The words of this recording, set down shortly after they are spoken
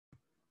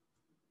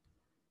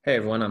Hey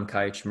everyone, I'm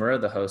Kai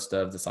Chimura, the host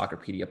of the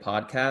Soccerpedia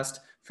podcast.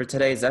 For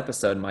today's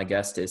episode, my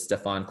guest is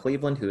Stefan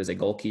Cleveland, who is a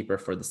goalkeeper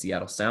for the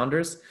Seattle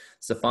Sounders.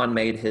 Stefan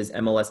made his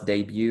MLS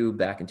debut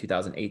back in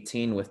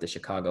 2018 with the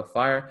Chicago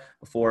Fire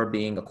before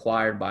being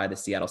acquired by the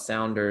Seattle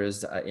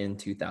Sounders in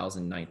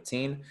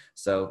 2019.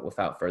 So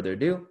without further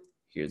ado,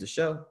 here's the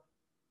show.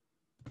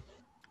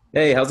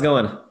 Hey, how's it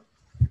going?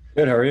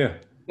 Good. How are you?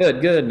 Good,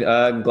 good.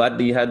 Glad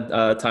that you had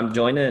time to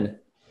join in.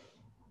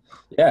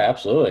 Yeah,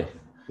 absolutely.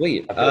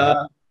 Sweet. Happy to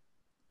have.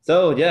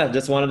 So yeah,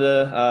 just wanted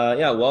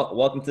to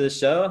welcome to the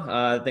show.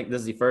 I think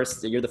this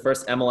is you're the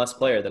first MLS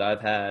player that I've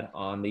had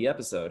on the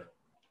episode.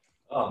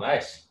 Oh,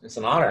 nice. It's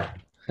an honor.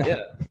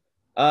 Yeah.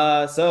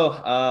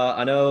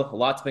 I know a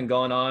lot's been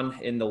going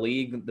on in the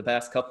league the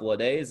past couple of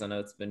days. I know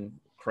it's been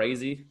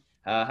crazy.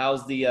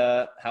 How's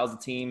the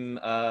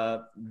team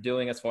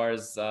doing as far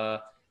as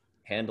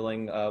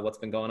handling what's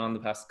been going on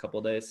the past couple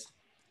of days?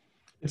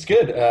 It's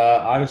good.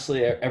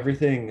 Honestly,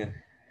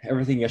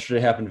 everything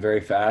yesterday happened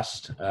very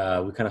fast. We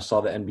kind of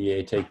saw the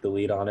NBA take the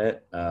lead on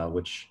it,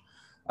 which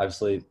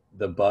obviously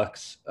the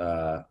Bucks,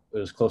 it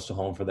was close to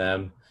home for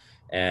them,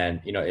 and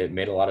it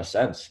made a lot of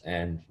sense.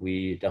 And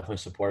we definitely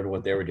supported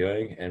what they were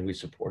doing, and we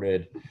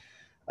supported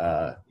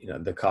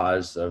the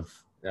cause of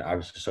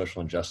obviously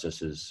social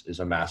injustice is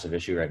a massive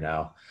issue right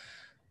now.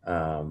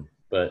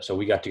 But so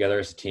we got together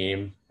as a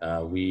team.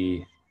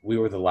 We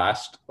were the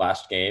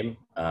last game,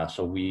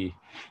 so we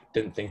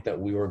didn't think that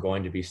we were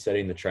going to be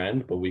setting the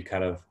trend, but we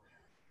kind of,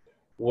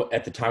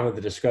 at the time of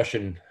the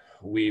discussion,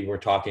 we were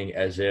talking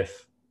as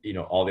if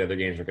all the other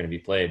games are going to be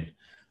played,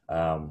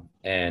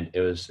 and it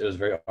was a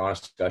very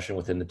honest discussion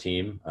within the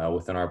team,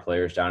 within our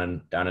players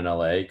down in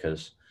LA,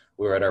 because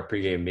we were at our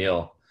pregame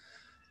meal,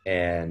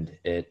 and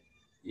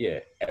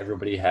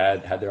everybody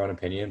had their own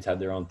opinions,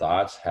 had their own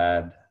thoughts,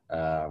 had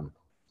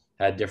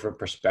different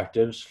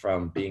perspectives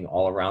from being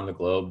all around the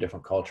globe,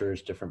 different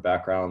cultures, different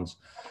backgrounds.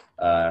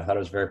 I thought it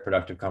was a very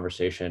productive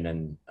conversation.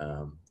 And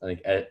I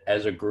think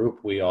as a group,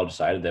 we all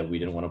decided that we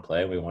didn't want to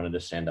play. We wanted to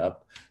stand on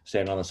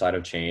the side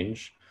of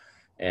change.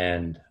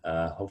 And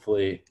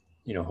hopefully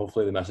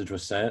the message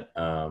was sent.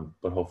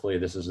 But hopefully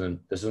this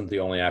isn't the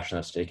only action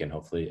that's taken.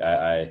 Hopefully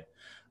I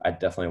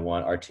definitely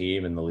want our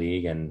team and the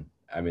league, and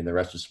I mean, the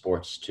rest of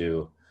sports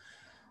for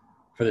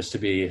this to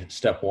be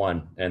step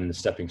one and the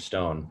stepping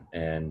stone.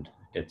 And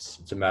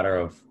it's a matter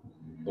of,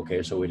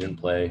 okay, so we didn't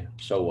play,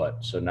 so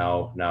what? So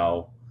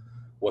now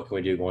what can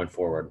we do going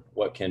forward?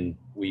 What can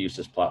we use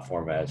this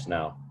platform as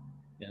now?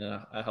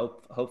 I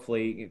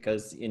hopefully,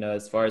 because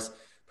as far as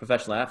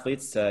professional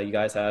athletes, you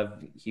guys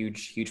have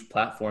huge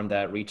platform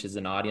that reaches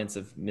an audience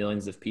of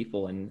millions of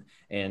people,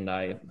 and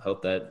I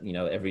hope that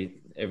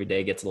every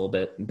day gets a little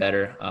bit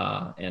better,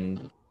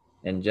 and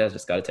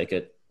just got to take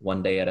it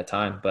one day at a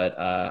time. But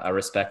I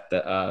respect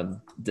the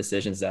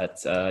decisions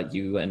that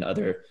you and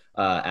other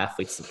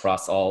athletes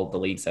across all the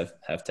leagues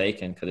have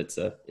taken, because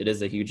it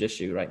is a huge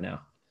issue right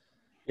now.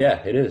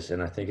 Yeah, it is.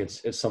 And I think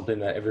it's something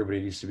that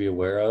everybody needs to be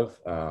aware of,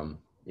 and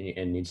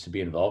needs to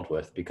be involved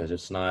with, because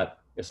it's not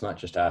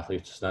just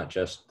athletes. It's not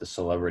just the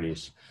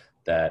celebrities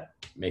that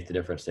make the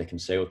difference. They can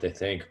say what they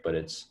think, but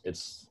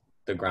it's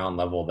the ground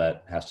level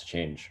that has to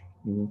change.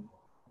 Mhm.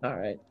 All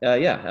right.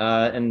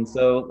 And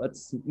so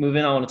let's move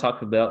in. I want to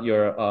talk about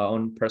your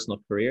own personal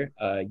career.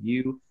 Have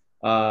you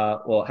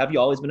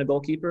always been a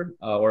goalkeeper,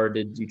 or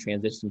did you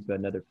transition to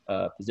another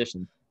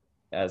position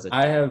as a?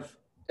 I have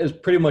it's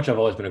pretty much I've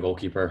always been a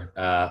goalkeeper.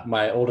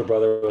 My older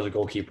brother was a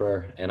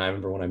goalkeeper, and I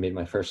remember when I made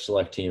my first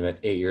select team at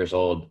 8 years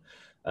old,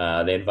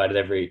 they invited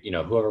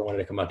whoever wanted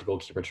to come out to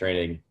goalkeeper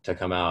training to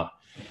come out,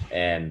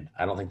 and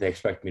I don't think they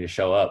expected me to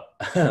show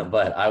up,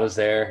 but I was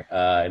there,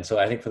 and so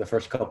I think for the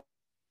first couple of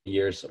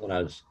years,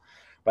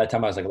 by the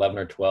time I was like 11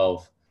 or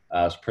 12,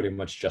 I was pretty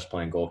much just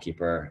playing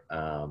goalkeeper.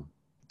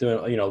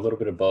 Doing a little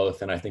bit of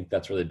both, and I think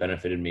that's really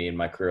benefited me in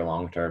my career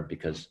long term,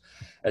 because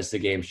as the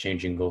game's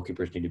changing,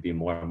 goalkeepers need to be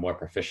more and more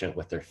proficient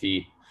with their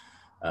feet,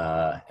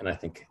 and I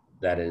think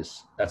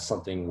that's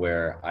something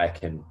where I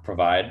can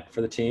provide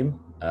for the team,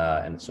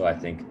 and so I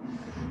think.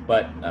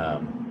 But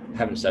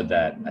having said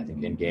that, I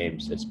think in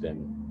games it's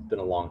been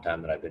a long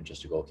time that I've been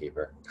just a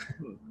goalkeeper.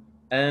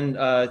 And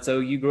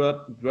so you grew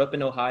up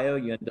in Ohio.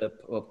 You ended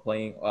up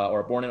playing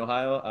or born in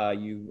Ohio.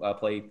 You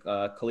played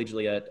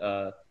collegiately at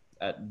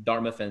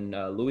Dartmouth and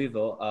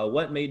Louisville.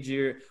 What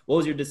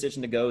was your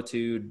decision to go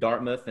to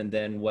Dartmouth, and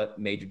then what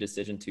made your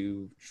decision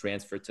to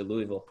transfer to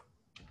Louisville?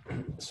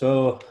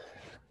 So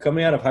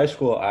coming out of high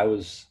school, I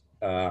was,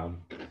 I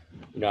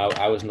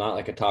was not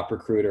like a top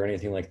recruit or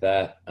anything like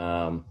that.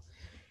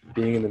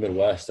 Being in the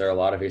Midwest, there are a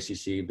lot of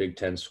ACC Big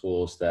Ten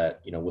schools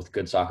that, with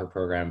good soccer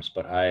programs,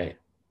 but I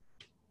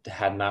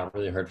had not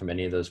really heard from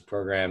any of those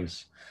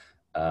programs.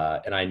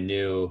 And I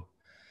knew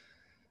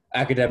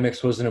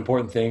academics was an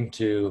important thing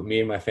to me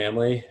and my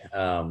family.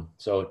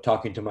 So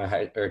talking to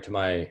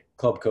my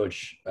club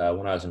coach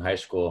when I was in high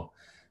school,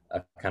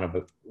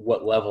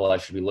 what level I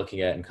should be looking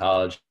at in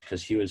college,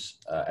 because he was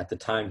at the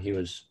time he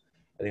was,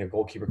 I think, a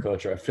goalkeeper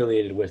coach or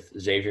affiliated with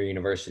Xavier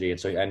University, and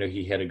so I knew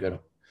he had a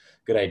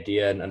good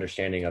idea and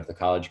understanding of the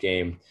college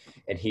game.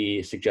 And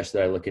he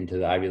suggested I look into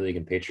the Ivy League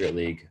and Patriot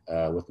League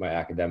with my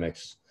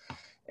academics.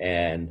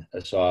 And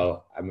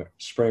so I'm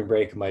spring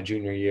break of my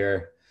junior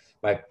year.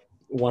 My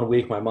 1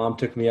 week, my mom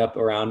took me up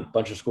around a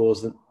bunch of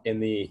schools in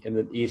the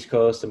East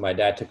Coast, and my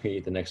dad took me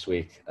the next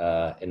week.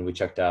 And we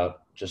checked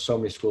out just so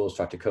many schools,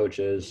 talked to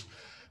coaches,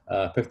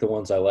 picked the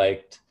ones I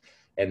liked.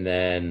 And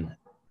then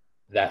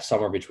that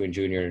summer between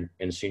junior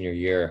and senior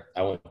year,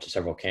 I went to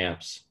several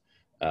camps.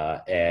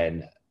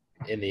 And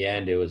in the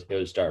end, it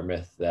was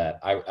Dartmouth that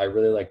I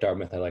really liked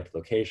Dartmouth. I liked the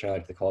location. I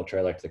liked the culture.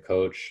 I liked the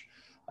coach.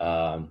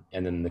 And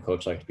then the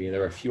coach liked me.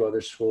 There were a few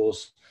other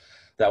schools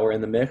that were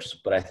in the mix,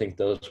 but I think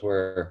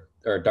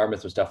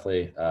Dartmouth was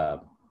definitely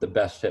the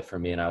best fit for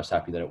me, and I was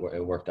happy that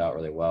it worked out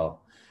really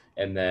well.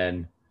 And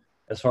then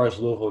as far as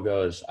Louisville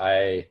goes,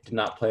 I did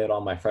not play at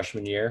all my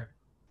freshman year,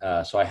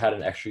 so I had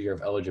an extra year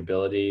of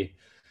eligibility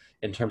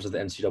in terms of the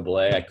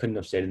NCAA. I couldn't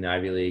have stayed in the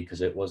Ivy League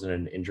because it wasn't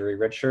an injury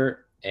redshirt,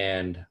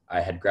 and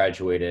I had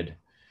graduated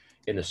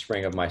in the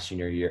spring of my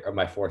senior year, or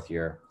my fourth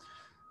year.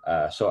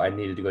 So I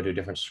needed to go to a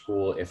different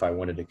school if I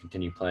wanted to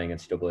continue playing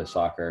NCAA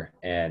soccer.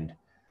 And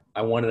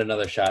I wanted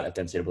another shot at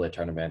the NCAA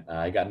tournament.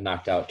 I got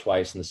knocked out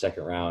twice in the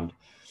second round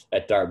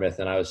at Dartmouth,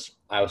 and I was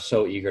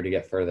so eager to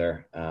get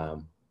further.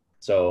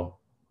 So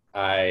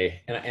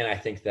I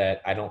think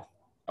that I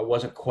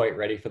wasn't quite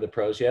ready for the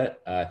pros yet.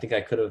 I think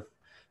I could have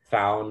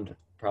found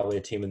probably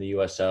a team in the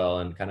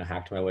USL and kind of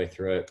hacked my way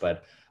through it,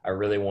 but I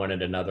really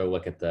wanted another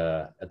look at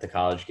the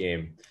college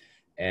game.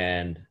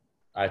 And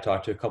I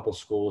talked to a couple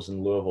schools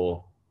in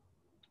Louisville.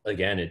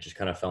 Again, it just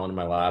kind of fell into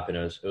my lap, and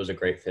it was a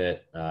great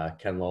fit.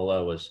 Ken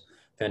Lola was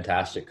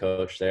fantastic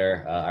coach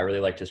there. I really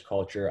liked his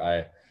culture.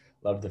 I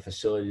loved the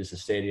facilities, the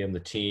stadium, the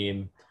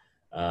team,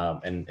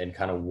 and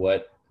kind of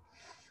what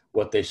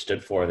they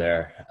stood for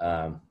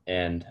there.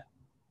 And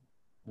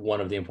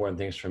one of the important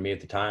things for me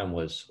at the time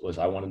was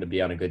I wanted to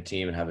be on a good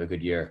team and have a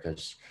good year,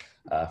 because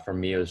for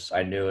me,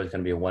 I knew it was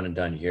going to be a one and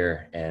done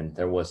year, and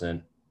there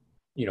wasn't,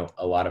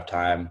 a lot of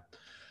time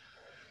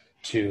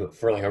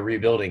for like a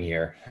rebuilding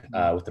year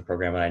with the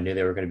program. And I knew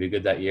they were going to be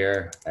good that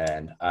year,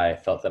 and I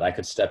felt that I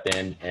could step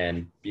in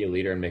and be a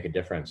leader and make a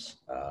difference.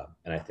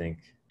 And I think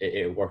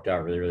it worked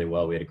out really, really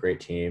well. We had a great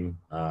team.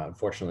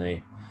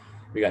 Unfortunately,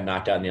 we got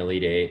knocked out in the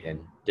Elite Eight and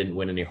didn't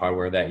win any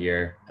hardware that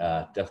year.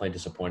 Definitely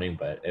disappointing,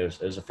 but it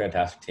was a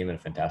fantastic team and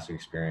a fantastic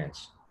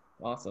experience.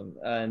 Awesome.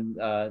 And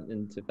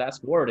to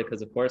fast forward it,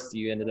 because of course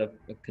you ended up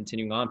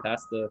continuing on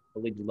past the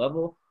collegiate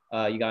level.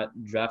 You got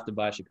drafted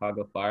by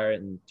Chicago Fire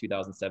in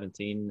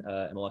 2017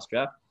 MLS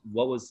draft.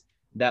 What was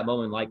that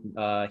moment like,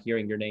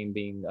 hearing your name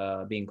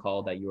being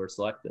called, that you were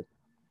selected?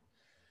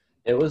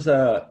 It was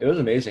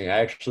amazing. I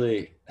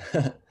actually,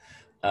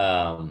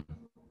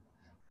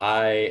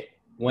 I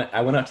went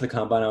out to the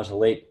combine. I was a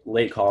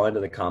late call into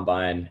the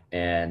combine,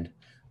 and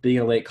being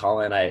a late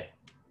call in,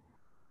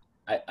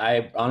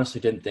 I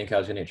honestly didn't think I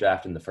was going to get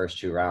drafted in the first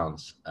two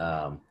rounds,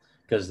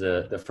 because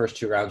the first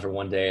two rounds were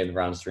one day and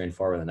rounds 3 and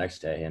 4 were the next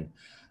day. And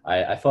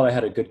I felt I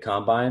had a good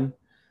combine,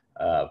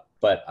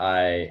 but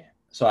I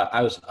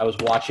was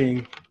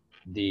watching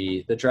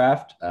the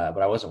draft,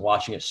 but I wasn't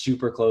watching it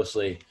super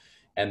closely.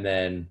 And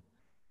then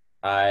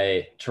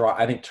I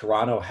think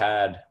Toronto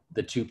had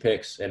the 2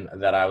 picks, and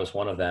that I was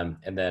one of them.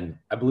 And then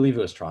I believe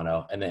it was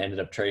Toronto, and then ended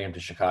up trading him to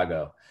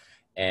Chicago.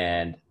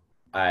 And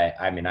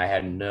I mean, I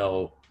had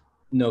no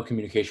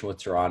communication with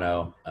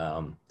Toronto.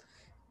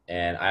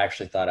 And I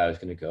actually thought I was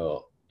going to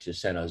go to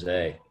San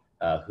Jose,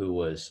 who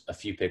was a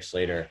few picks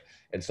later.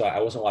 And so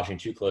I wasn't watching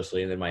too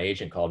closely. And then my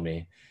agent called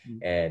me,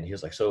 and he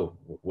was like, "So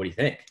what do you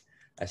think?"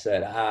 I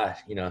said,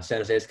 San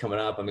Jose is coming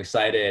up. I'm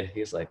excited.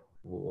 He was like,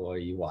 "Well, are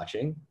you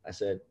watching?" I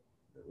said,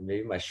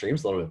 "Maybe my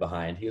stream's a little bit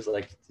behind." He was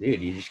like,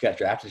 "Dude, you just got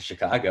drafted to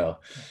Chicago."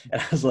 And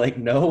I was like,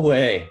 "No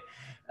way."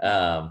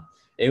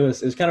 It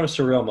was kind of a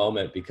surreal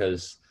moment,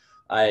 because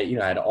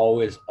I'd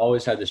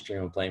always had this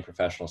dream of playing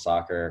professional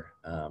soccer.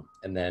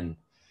 And then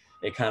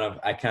I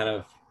kind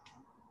of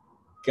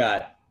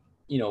got,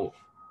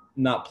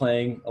 not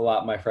playing a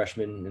lot my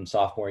freshman and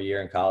sophomore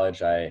year in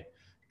college. I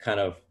kind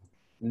of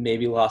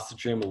maybe lost the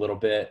dream a little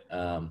bit.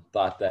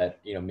 Thought that,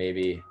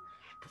 maybe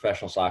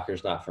professional soccer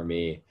is not for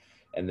me.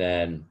 And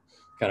then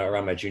kind of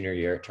around my junior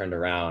year, it turned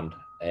around,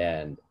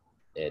 and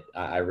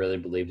I really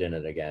believed in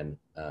it again.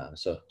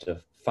 So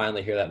to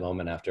finally hear that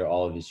moment after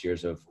all of these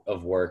years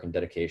of work and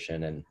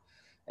dedication,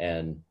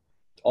 and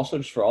also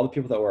just for all the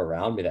people that were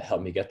around me that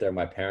helped me get there,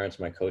 my parents,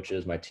 my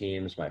coaches, my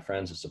teams, my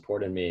friends that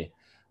supported me,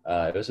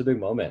 it was a big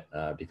moment,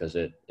 because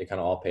it kind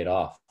of all paid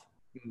off.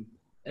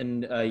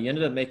 And you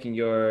ended up making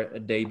your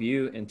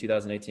debut in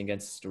 2018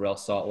 against Real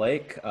Salt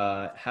Lake.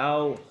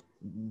 How's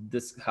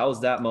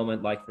that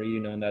moment like for you,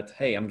 knowing that,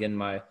 hey, I'm getting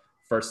my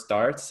first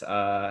starts,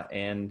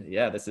 and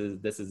yeah, this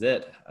is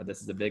it. This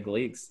is the big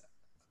leagues.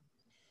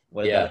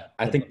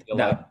 I think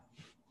that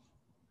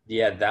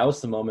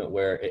was the moment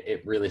where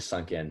it really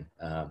sunk in,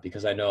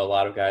 because I know a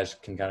lot of guys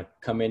can kind of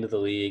come into the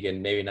league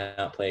and maybe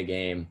not play a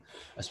game,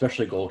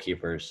 especially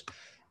goalkeepers.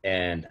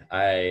 And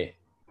I'd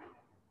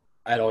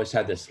always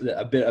had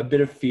a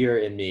bit of fear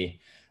in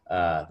me,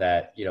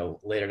 that,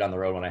 later down the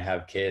road when I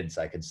have kids,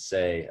 I could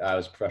say I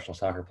was a professional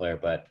soccer player,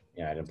 but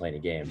I didn't play any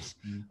games.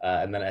 Mm.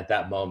 And then at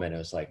that moment, it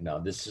was like, no,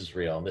 this is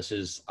real.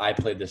 I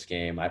played this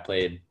game. I've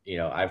played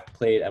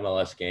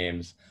MLS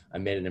games. I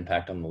made an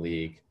impact on the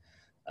league.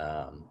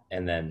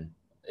 And then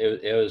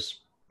it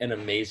was an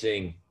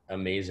amazing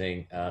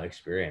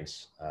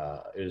experience.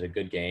 It was a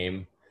good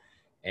game,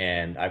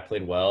 and I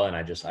played well. And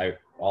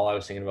all I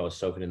was thinking about was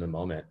soaking in the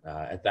moment.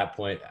 At that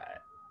point,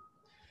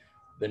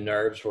 the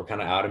nerves were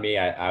kind of out of me.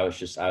 Had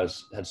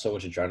so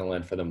much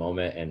adrenaline for the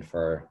moment and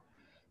for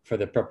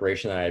the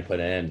preparation that I had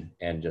put in,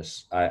 and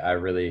I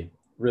really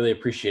really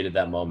appreciated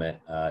that moment.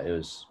 It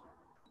was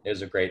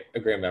a great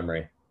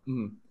memory.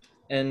 Mm.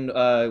 And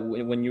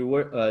when you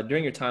were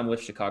during your time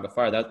with Chicago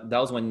Fire, that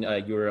was when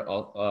you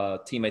were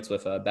teammates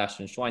with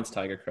Bastian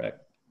Schweinsteiger,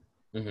 correct?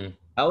 Mm-hmm.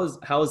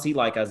 How is he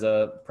like as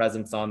a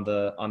presence on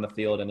the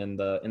field and in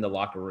the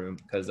locker room?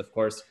 Because of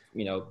course,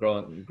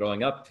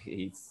 growing up,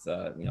 he's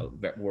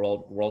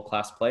world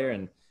class player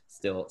and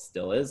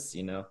still is.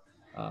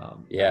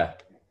 Yeah,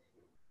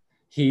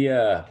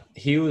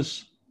 he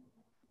was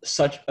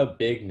such a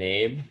big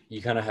name.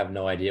 You kind of have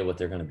no idea what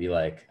they're going to be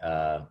like.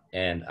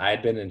 And I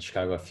had been in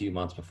Chicago a few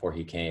months before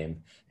he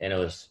came, and it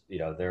was,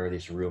 there were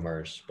these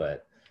rumors,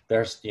 but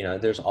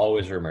there's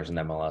always rumors in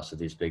MLS of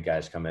these big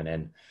guys coming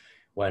in.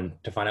 When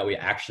to find out we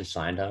actually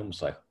signed him,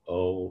 it's like,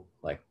 oh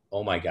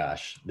my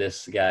gosh,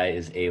 this guy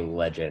is a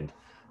legend.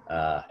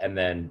 And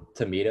then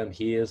to meet him,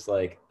 he is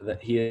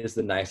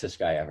the nicest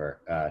guy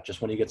ever.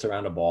 Just when he gets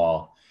around a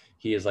ball,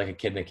 he is like a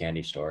kid in a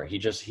candy store.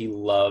 He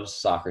loves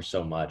soccer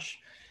so much,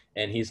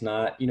 and he's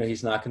not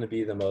going to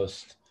be the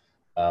most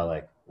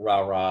like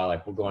rah rah,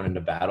 like we're going into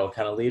battle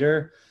kind of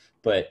leader,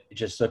 but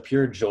just the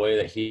pure joy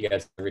that he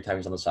gets every time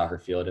he's on the soccer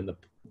field, and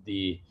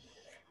the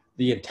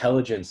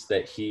intelligence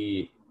that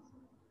he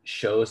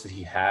shows that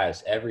he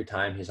has every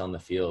time he's on the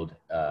field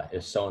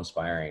is so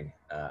inspiring.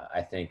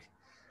 I think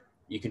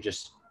you can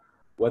just,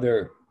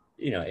 whether,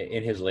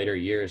 in his later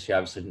years, he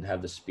obviously didn't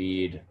have the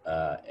speed,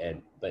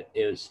 but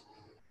it was,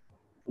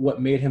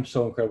 what made him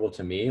so incredible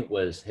to me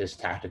was his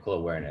tactical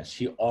awareness.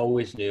 He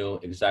always knew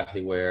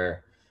exactly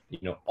where,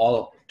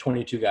 all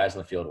 22 guys on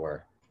the field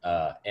were,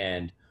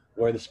 and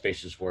where the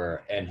spaces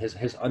were, and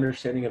his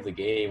understanding of the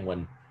game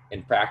when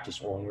in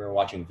practice or when we were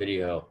watching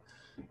video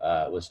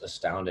was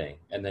astounding.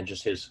 And then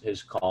just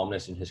his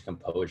calmness and his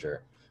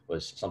composure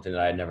was something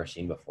that I had never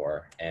seen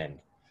before, and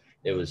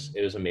it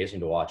was amazing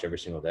to watch every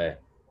single day.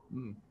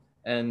 Mm.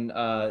 And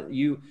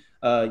you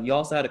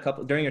also had a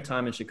couple during your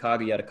time in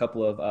Chicago. You had a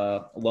couple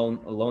of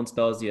loan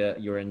spells. You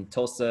were in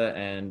Tulsa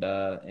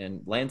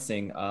and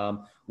Lansing.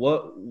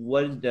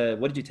 What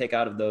did you take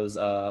out of those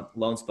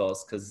loan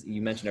spells? Because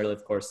you mentioned earlier,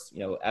 of course,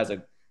 as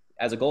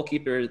a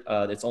goalkeeper,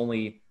 it's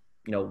only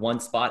one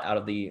spot out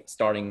of the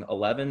starting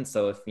 11.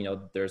 So if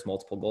there's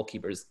multiple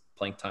goalkeepers,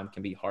 playing time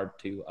can be hard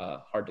to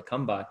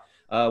come by.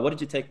 What did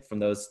you take from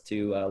those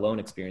two loan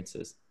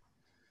experiences?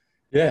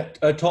 Yeah,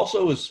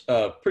 Tulsa was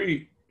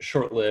pretty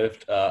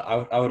short-lived.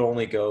 I would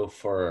only go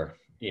for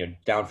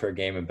down for a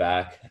game and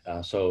back.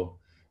 So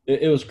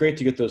it was great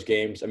to get those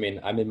games. I mean,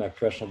 I made my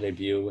professional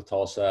debut with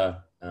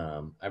Tulsa.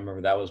 I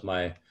remember that was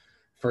my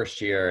first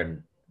year,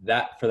 and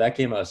for that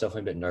game I was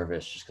definitely a bit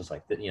nervous, just because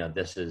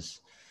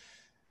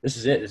this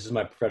is it. This is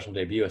my professional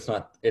debut. It's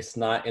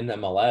not in the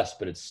MLS,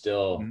 but it's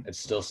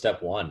still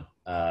step one.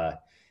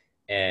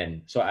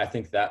 And so I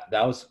think that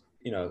was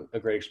a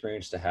great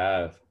experience to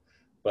have.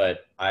 But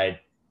I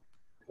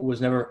was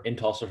never in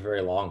Tulsa for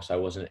very long, so I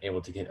wasn't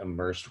able to get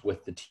immersed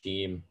with the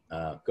team.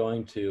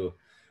 Going to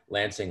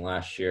Lansing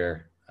last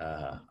year,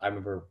 I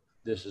remember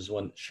this is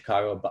when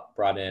Chicago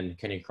brought in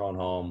Kenny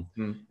Kronholm.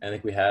 I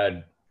think we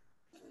had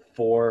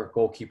 4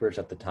 goalkeepers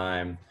at the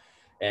time,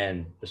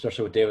 and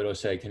especially with David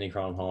Osei, Kenny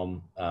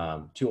Kronholm,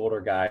 2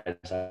 older guys,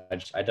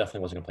 I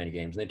definitely wasn't going to play any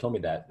games. And they told me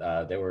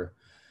that they were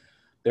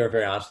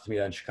very honest with me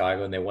in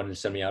Chicago, and they wanted to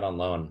send me out on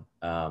loan.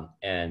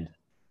 And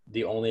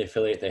the only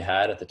affiliate they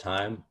had at the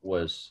time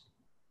was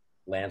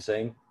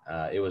Lansing.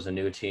 It was a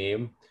new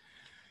team.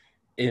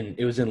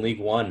 It was in League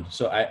One.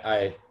 So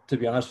I, to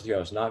be honest with you, I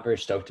was not very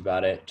stoked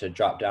about it, to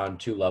drop down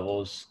 2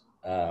 levels.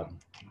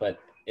 But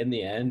in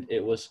the end,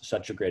 it was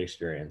such a great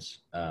experience.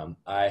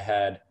 I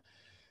had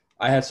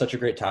such a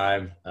great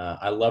time.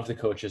 I love the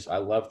coaches. I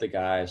love the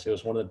guys. It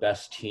was one of the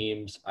best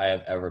teams I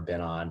have ever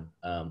been on.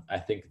 I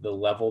think the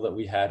level that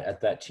we had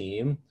at that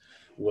team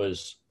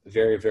was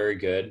very, very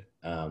good.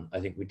 I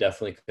think we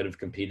definitely could have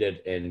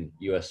competed in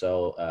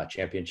USL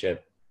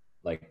championship,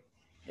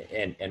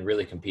 and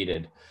really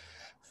competed.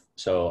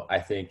 So I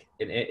think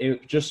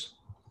it just,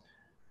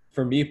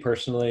 for me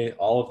personally,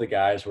 all of the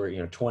guys were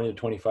 20 to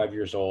 25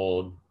 years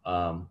old.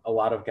 A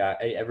lot of guys,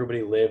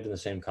 everybody lived in the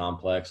same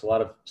complex. A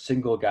lot of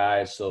single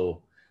guys,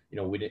 so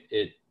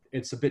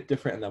it's a bit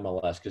different in the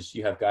MLS, because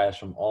you have guys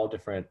from all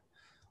different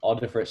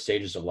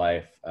stages of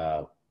life,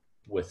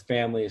 with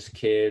families,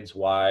 kids,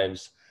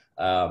 wives.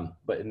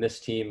 But in this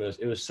team,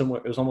 it was similar.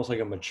 It was almost like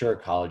a mature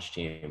college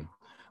team,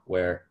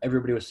 where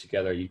everybody was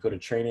together. You go to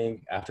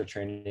training, after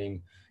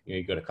training,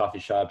 You go to coffee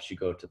shops, you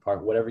go to the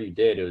park, whatever you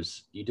did,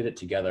 you did it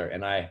together.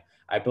 And I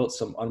built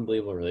some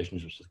unbelievable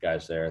relationships with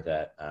guys there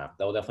that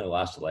will definitely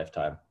last a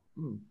lifetime.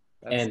 Hmm,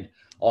 that's And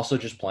also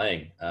just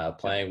playing.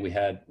 We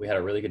had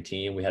a really good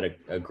team. We had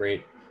a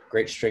great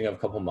string of a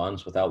couple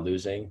months without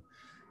losing.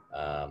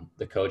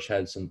 The coach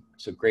had some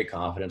great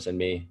confidence in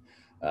me,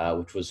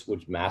 which was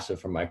massive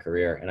for my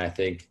career. And I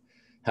think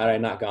had I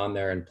not gone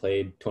there and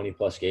played 20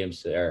 plus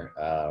games there,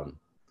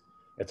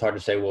 it's hard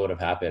to say what would have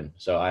happened.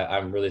 So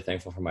I'm really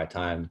thankful for my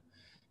time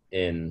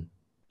in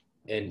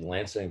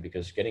Lansing,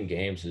 because getting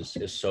games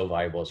is so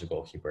valuable as a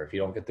goalkeeper. If you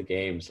don't get the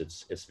games,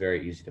 it's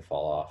very easy to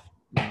fall off.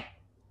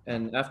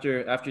 And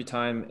after your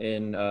time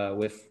in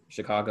with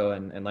Chicago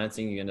and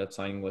Lansing, you end up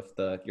signing with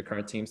your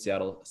current team,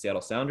 Seattle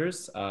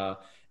Sounders.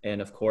 And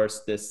of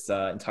course, this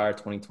entire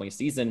 2020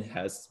 season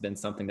has been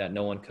something that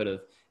no one could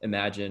have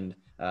imagined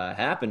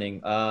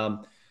happening.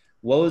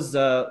 What was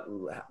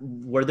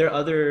were there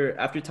other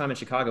after your time in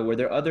Chicago? Were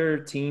there other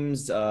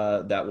teams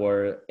that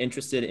were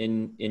interested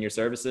in your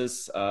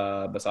services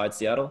besides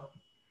Seattle?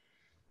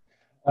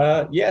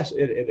 Yes,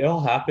 it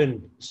all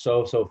happened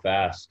so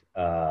fast.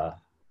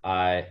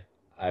 I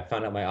I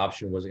found out my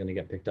option wasn't going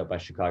to get picked up by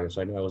Chicago,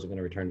 so I knew I wasn't going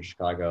to return to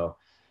Chicago.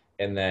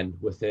 And then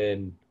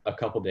within a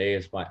couple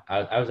days,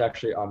 I was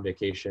actually on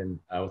vacation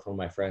with one of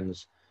my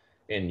friends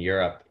in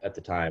Europe at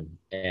the time,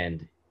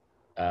 and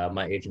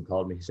my agent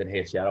called me. He said,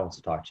 "Hey, Seattle wants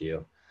to talk to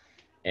you,"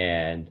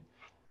 and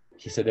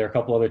he said there are a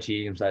couple other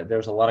teams.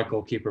 There's a lot of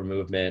goalkeeper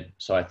movement,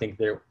 so I think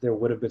there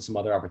would have been some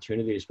other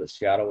opportunities, but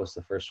Seattle was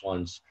the first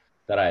ones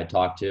that I had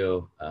talked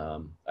to.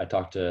 I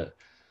talked to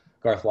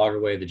Garth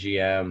Lagerway, the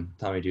GM,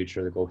 Tommy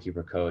Dutra, the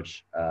goalkeeper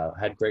coach.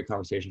 Had great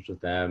conversations with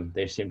them.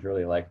 They seemed to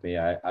really like me.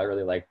 I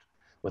really liked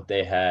what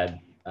they had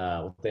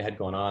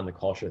going on, the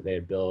culture that they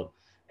had built,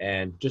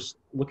 and just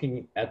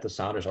looking at the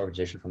Sounders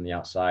organization from the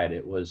outside,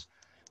 it was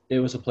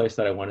a place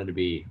that I wanted to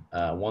be.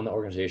 One, the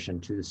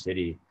organization, two, the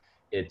city.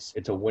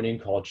 It's a winning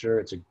culture.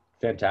 It's a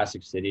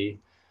fantastic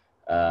city,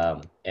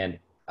 and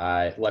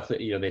I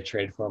luckily, they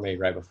traded for me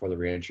right before the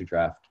reentry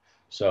draft.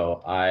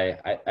 So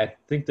I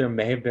think there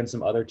may have been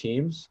some other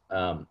teams,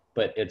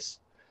 but I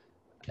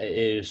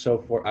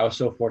was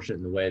so fortunate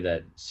in the way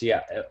that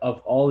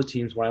of all the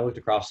teams, when I looked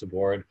across the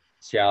board,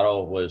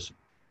 Seattle was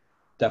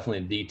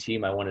definitely the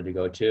team I wanted to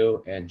go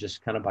to, and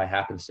just kind of by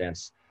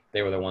happenstance,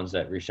 they were the ones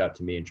that reached out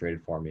to me and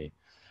traded for me.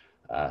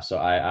 So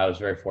I was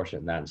very fortunate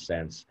in that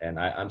sense, and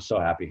I'm so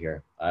happy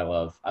here. I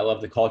love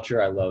the culture.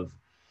 I love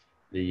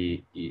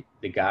the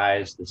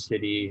guys, the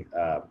city.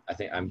 I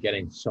think I'm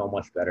getting so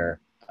much better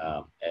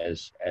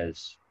as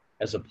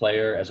a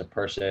player, as a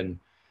person.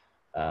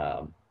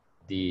 Um,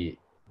 the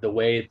the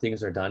way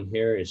things are done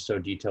here is so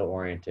detail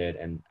oriented,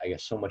 and I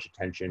get so much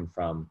attention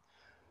from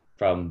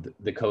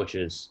the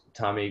coaches.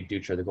 Tommy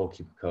Dutra, the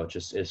goalkeeper coach,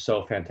 is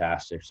so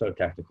fantastic, so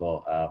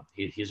technical.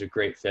 He's a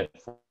great fit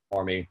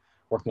for me.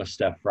 Working with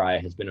Steph Fry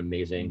has been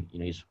amazing.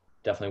 He's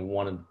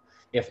definitely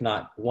if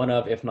not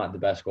the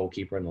best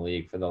goalkeeper in the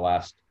league for the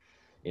last,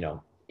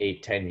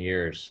 8-10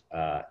 years.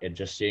 And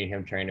just seeing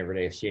him train every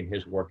day, seeing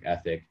his work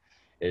ethic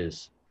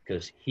is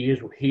because he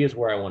is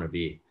where I want to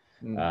be.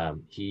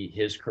 Mm.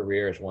 His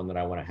career is one that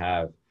I want to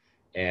have,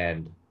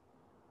 and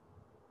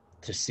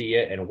to see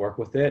it and work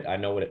with it, I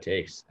know what it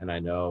takes, and I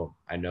know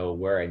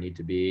where I need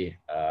to be,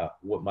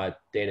 what my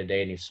day to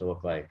day needs to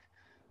look like,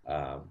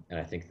 and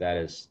I think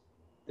that's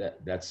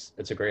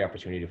a great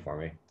opportunity for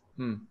me.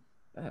 Hmm.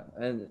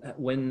 And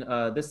when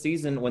this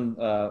season, when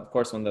of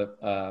course when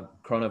the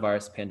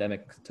coronavirus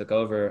pandemic took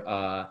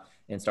over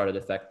and started to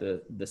affect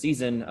the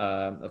season,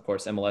 of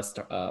course MLS,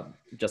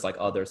 just like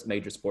others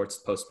major sports,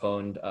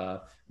 postponed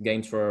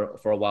games for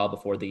a while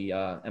before the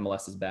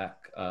MLS is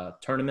back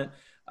tournament.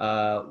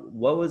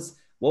 What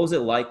was it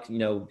like,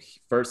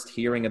 first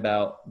hearing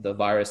about the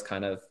virus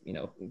kind of,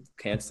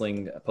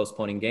 canceling,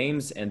 postponing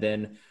games, and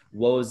then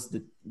what was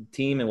the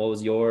team and what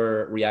was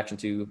your reaction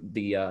to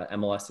the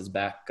MLS is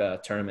back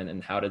tournament,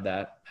 and how did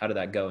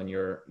that go in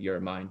your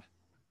mind?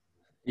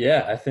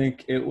 Yeah, I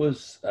think it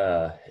was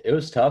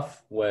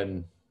tough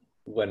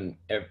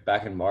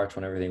back in March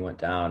when everything went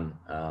down.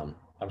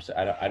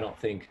 I don't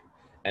think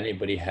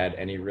anybody had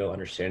any real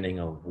understanding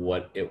of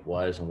what it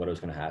was and what was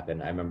going to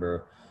happen. I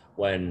remember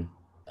when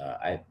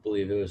I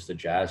believe it was the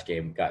Jazz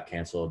game got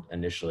canceled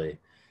initially,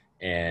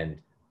 and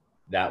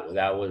that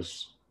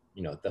was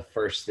the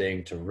first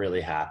thing to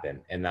really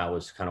happen, and that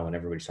was kind of when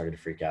everybody started to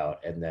freak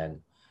out. And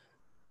then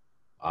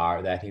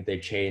I think they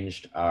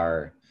changed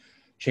our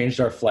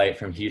flight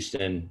from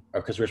Houston,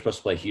 or because we were supposed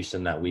to play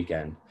Houston that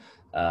weekend.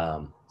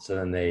 So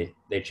then they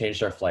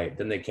changed our flight.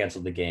 Then they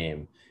canceled the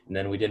game, and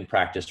then we didn't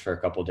practice for a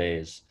couple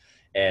days.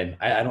 And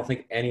I don't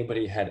think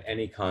anybody had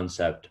any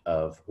concept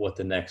of what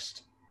the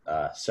next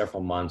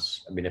several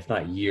months, I mean, if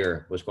not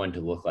year, was going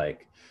to look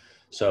like.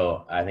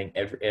 So I think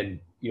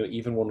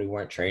even when we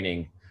weren't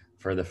training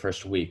for the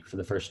first week, for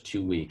the first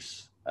 2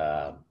 weeks,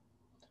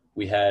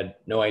 we had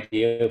no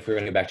idea if we were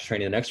going to get back to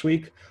training the next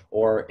week,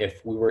 or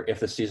if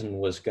the season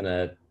was going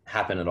to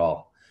happen at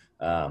all.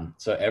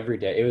 So every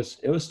day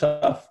it was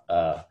tough.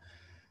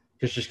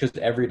 because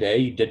every day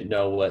you didn't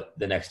know what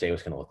the next day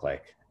was going to look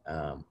like.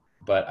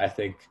 But I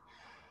think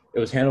it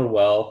was handled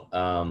well.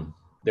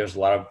 There was a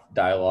lot of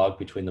dialogue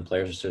between the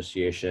Players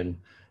Association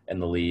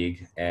and the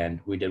league,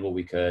 and we did what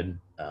we could.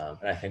 And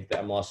I think the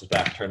MLS is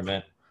Back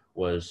tournament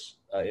was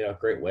a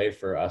great way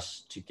for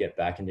us to get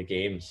back into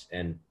games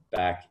and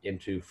back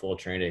into full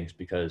trainings,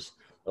 because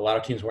a lot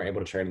of teams weren't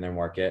able to train in their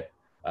market.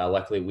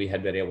 Luckily, we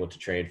had been able to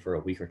train for a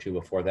week or two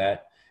before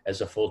that as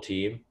a full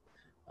team.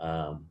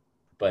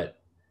 But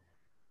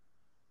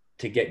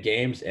to get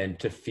games and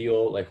to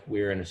feel like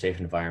we were in a safe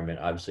environment.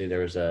 Obviously, it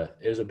was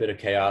a bit of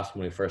chaos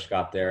when we first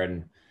got there,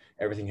 and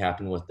everything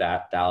happened with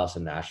that Dallas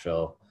and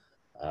Nashville.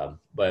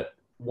 But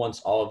once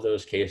all of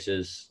those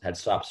cases had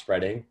stopped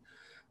spreading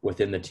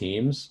within the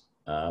teams,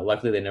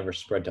 luckily they never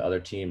spread to other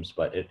teams.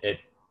 But it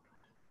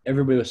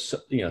everybody was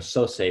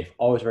so safe,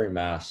 always wearing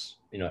masks.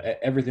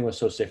 Everything was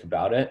so safe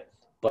about it.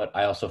 But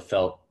I also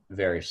felt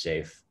very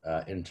safe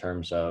in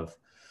terms of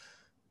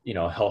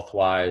health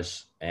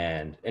wise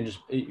and just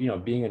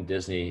being in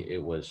Disney.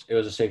 It was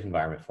a safe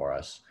environment for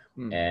us,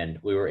 and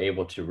we were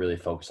able to really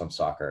focus on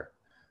soccer.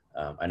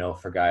 I know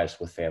for guys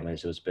with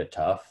families it was a bit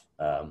tough.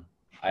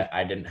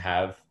 I didn't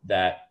have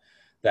that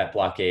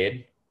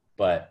blockade,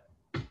 but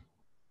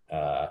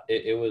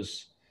it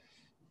was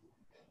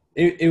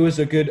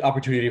a good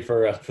opportunity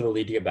for the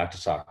league to get back to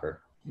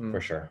soccer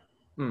for sure.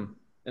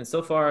 And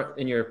so far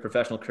in your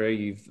professional career,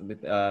 you've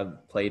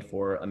played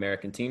for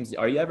American teams.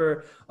 Are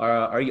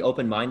you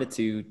open-minded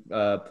to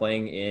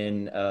playing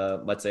in,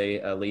 let's say,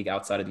 a league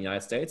outside of the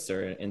United States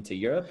or into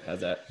Europe? Has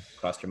that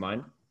crossed your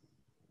mind?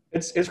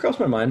 It's crossed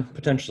my mind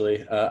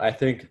potentially. I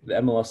think the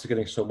MLS is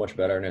getting so much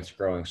better and it's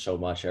growing so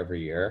much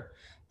every year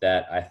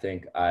that I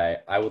think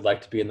I would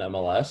like to be in the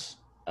MLS.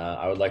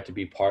 I would like to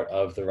be part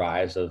of the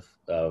rise of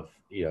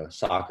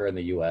soccer in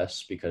the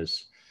U.S.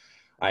 because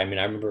I mean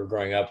I remember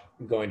growing up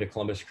going to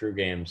Columbus Crew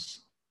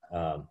games,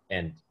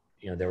 and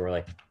there were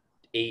like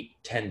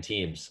 8-10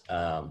 teams,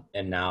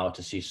 and now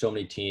to see so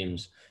many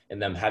teams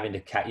and them having to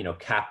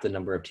cap the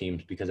number of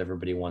teams because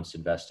everybody wants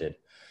invested.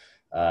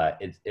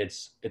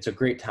 It's a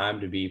great time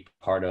to be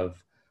part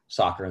of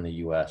soccer in the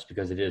U.S.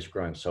 because it is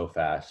growing so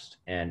fast,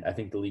 and I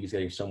think the league is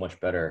getting so much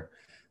better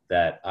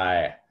that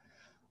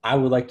I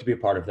would like to be a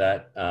part of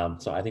that.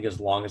 So I think as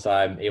long as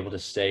I'm able to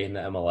stay in the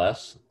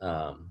MLS,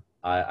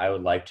 I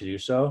would like to do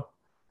so.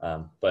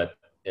 But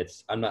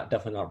I'm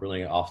definitely not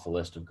ruling it off the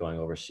list of going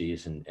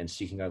overseas and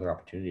seeking other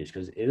opportunities,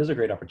 because it is a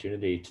great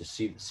opportunity to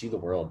see the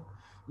world,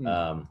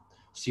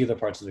 see other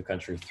parts of the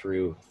country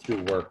through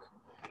work.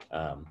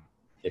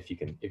 If you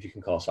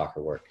can call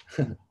soccer work.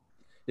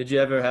 Did you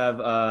ever have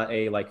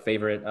a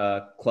favorite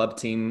club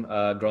team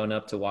growing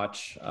up to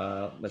watch?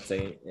 Let's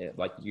say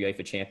like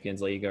UEFA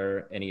Champions League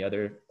or any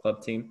other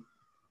club team?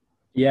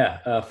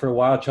 Yeah, for a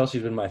while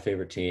Chelsea's been my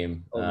favorite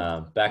team.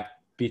 Oh, Back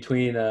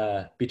between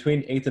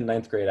 8th and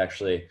ninth grade,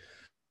 actually,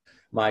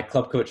 my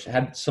club coach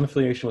had some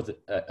affiliation with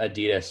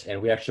Adidas,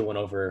 and we actually went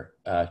over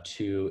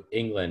to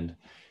England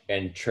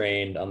and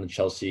trained on the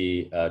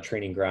Chelsea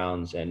training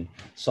grounds and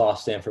saw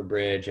Stamford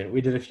Bridge, and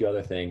we did a few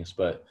other things.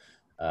 But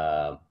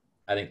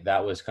I think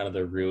that was kind of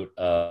the root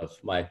of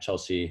my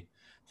Chelsea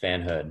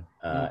fanhood,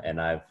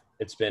 and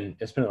it's been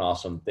an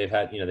awesome. They've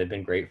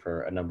been great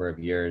for a number of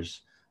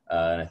years,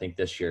 and I think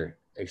this year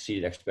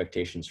exceeded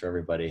expectations for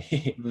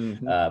everybody.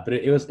 But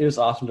it was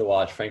awesome to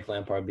watch Frank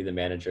Lampard be the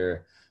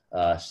manager,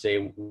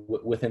 stay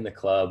within the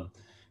club,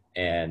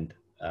 and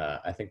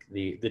I think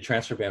the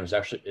transfer ban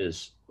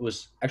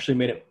was actually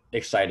made it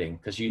exciting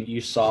because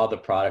you saw the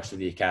products of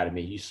the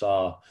academy, you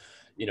saw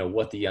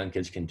what the young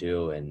kids can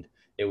do, and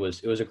it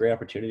was a great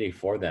opportunity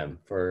for them,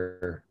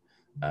 for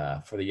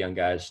the young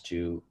guys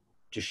to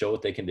show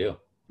what they can do.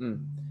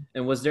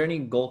 And was there any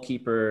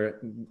goalkeeper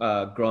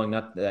growing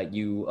up that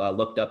you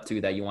looked up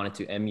to that you wanted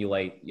to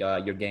emulate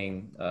your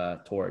game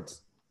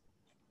towards?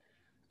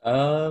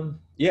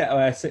 Yeah,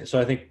 I think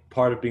so. I think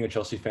part of being a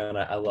Chelsea fan,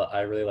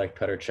 I really like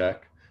Petr Cech.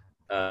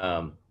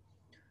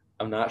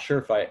 I'm not sure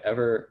if I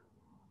ever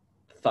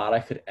thought I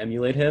could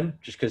emulate him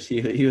just because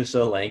he was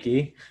so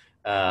lanky.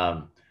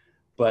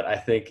 But I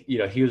think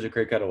he was a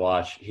great guy to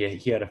watch.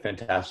 He had a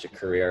fantastic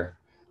career.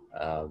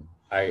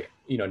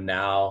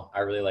 Now I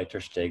really like Ter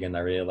Stegen. I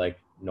really like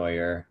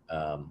Neuer.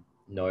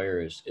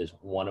 Neuer is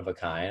one of a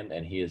kind,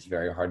 and he is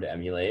very hard to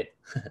emulate.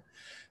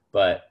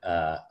 But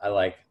I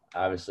like,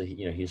 obviously,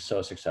 he's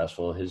so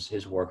successful.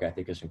 His work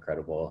ethic is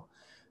incredible.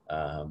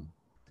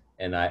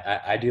 And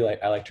I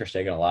like Ter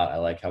Stegen a lot. I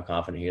like how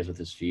confident he is with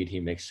his feet. He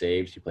makes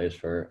saves. He plays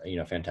for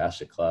a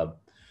fantastic club.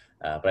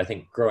 But I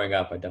think growing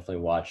up, I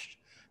definitely watched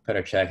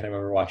Petr Cech, and I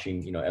remember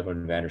watching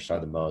Edwin van der Sar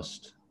the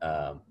most.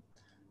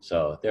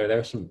 So there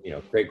are some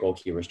great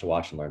goalkeepers to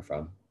watch and learn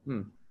from.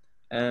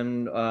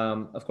 And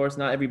of course,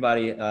 not every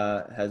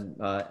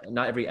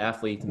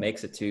athlete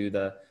makes it to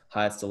the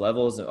highest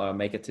levels or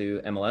make it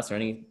to MLS or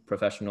any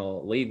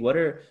professional league. What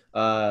are,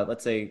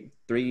 let's say,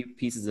 3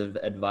 pieces of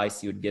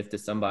advice you would give to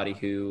somebody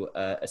who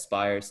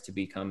aspires to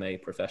become a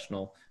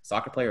professional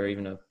soccer player or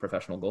even a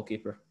professional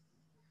goalkeeper?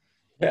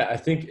 Yeah, I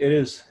think it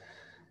is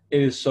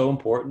so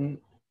important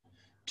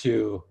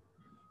to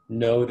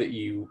know that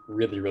you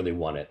really, really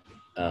want it.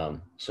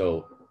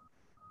 So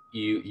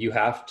you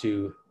have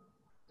to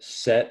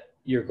set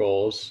your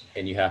goals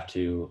and you have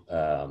to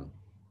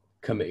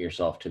commit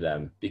yourself to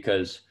them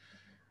because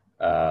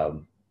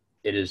um,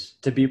 it is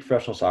to be a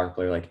professional soccer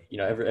player. Like, you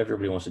know,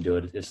 everybody wants to do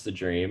it. It's the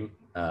dream,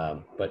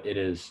 but it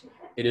is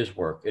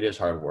work. It is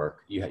hard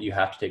work. You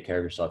have to take care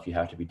of yourself. You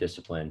have to be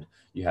disciplined.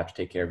 You have to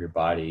take care of your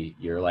body,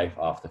 your life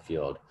off the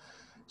field.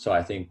 So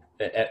I think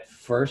at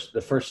first,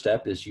 the first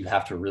step is you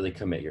have to really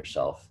commit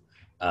yourself,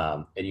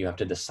 and you have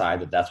to decide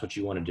that that's what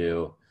you want to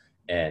do,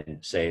 and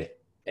say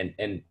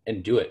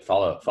and do it.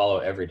 Follow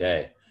every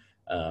day,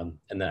 and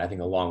then I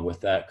think along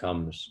with that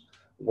comes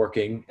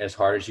working as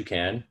hard as you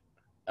can,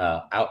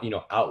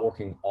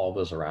 outworking all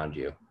those around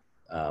you,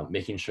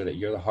 making sure that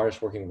you're the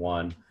hardest working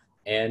one,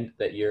 and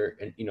that you're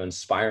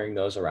inspiring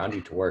those around you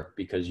to work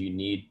because you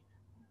need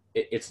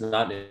it's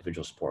not an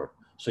individual sport.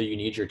 So you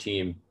need your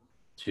team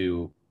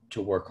to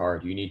work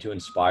hard. You need to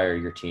inspire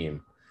your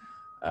team,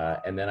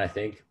 and then I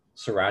think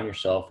surround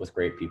yourself with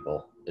great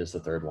people is the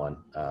third one.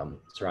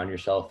 Surround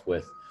yourself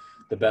with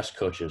the best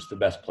coaches, the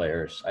best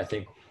players. I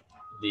think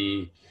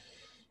the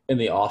in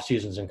the off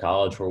seasons in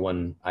college were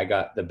when I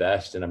got the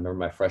best. And I remember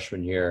my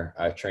freshman year,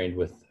 I trained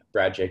with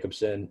Brad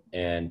Jacobson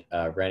and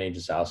Randy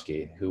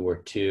Jasowski, who were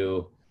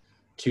two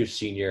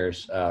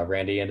seniors.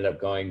 Randy ended up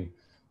going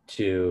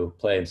to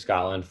play in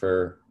Scotland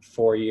for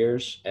 4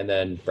 years, and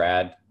then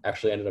Brad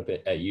actually ended up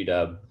at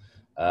UW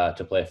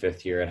to play a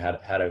fifth year and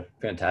had a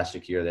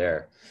fantastic year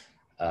there.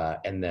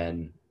 And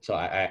then so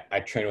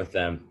I trained with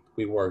them.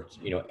 We worked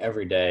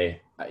every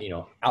day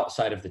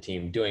outside of the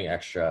team doing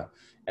extra.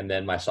 And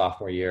then my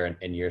sophomore year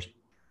and years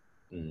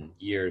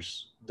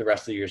the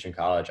rest of the years in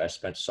college, I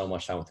spent so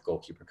much time with the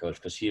goalkeeper coach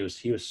because he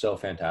was so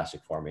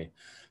fantastic for me.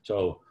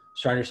 So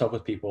surround yourself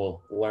with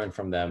people, learn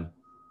from them,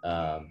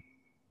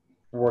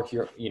 work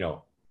your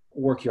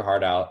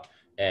heart out,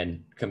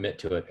 and commit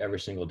to it every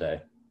single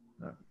day.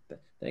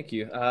 Thank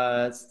you.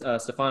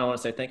 Stefan, I want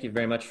to say thank you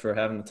very much for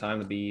having the time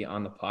to be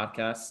on the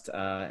podcast.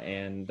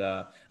 And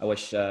I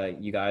wish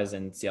you guys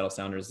and Seattle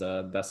Sounders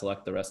best of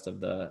luck the rest of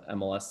the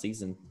MLS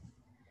season.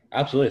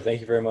 Absolutely.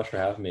 Thank you very much for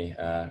having me.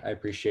 I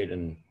appreciate it,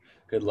 and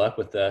good luck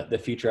with the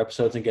future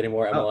episodes and getting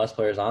more MLS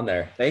players on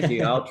there. Thank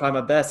you. I'll try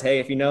my best. Hey,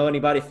 if you know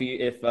anybody,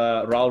 if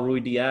Raul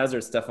Ruiz-Diaz or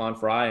Stefan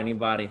Fry,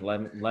 anybody,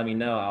 let me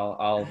know.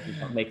 I'll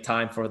make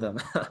time for them.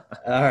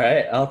 All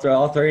right. I'll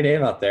throw your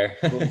name out there.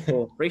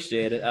 Cool.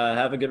 Appreciate it.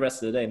 Have a good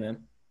rest of the day, man.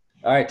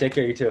 All right. Take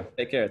care. You too.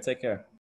 Take care.